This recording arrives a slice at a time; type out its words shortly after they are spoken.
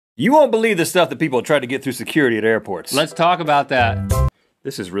You won't believe the stuff that people try to get through security at airports. Let's talk about that.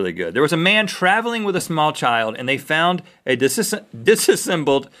 This is really good. There was a man traveling with a small child and they found a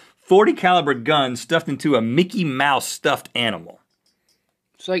disassembled .40 caliber gun stuffed into a Mickey Mouse stuffed animal.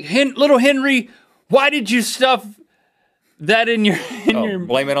 It's like, little Henry, why did you stuff that in your...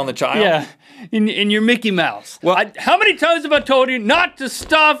 blame it on the child? Yeah, in your Mickey Mouse. Well, how many times have I told you not to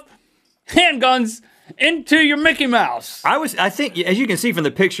stuff handguns into your Mickey Mouse? I think, as you can see from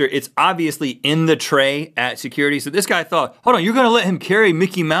the picture, it's obviously in the tray at security. So this guy thought, hold on, you're gonna let him carry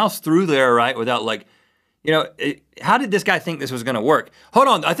Mickey Mouse through there, right? Without like, how did this guy think this was gonna work? Hold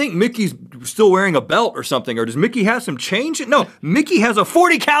on, I think Mickey's still wearing a belt or something, or does Mickey have some change? No, Mickey has a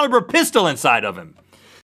 .40 caliber pistol inside of him.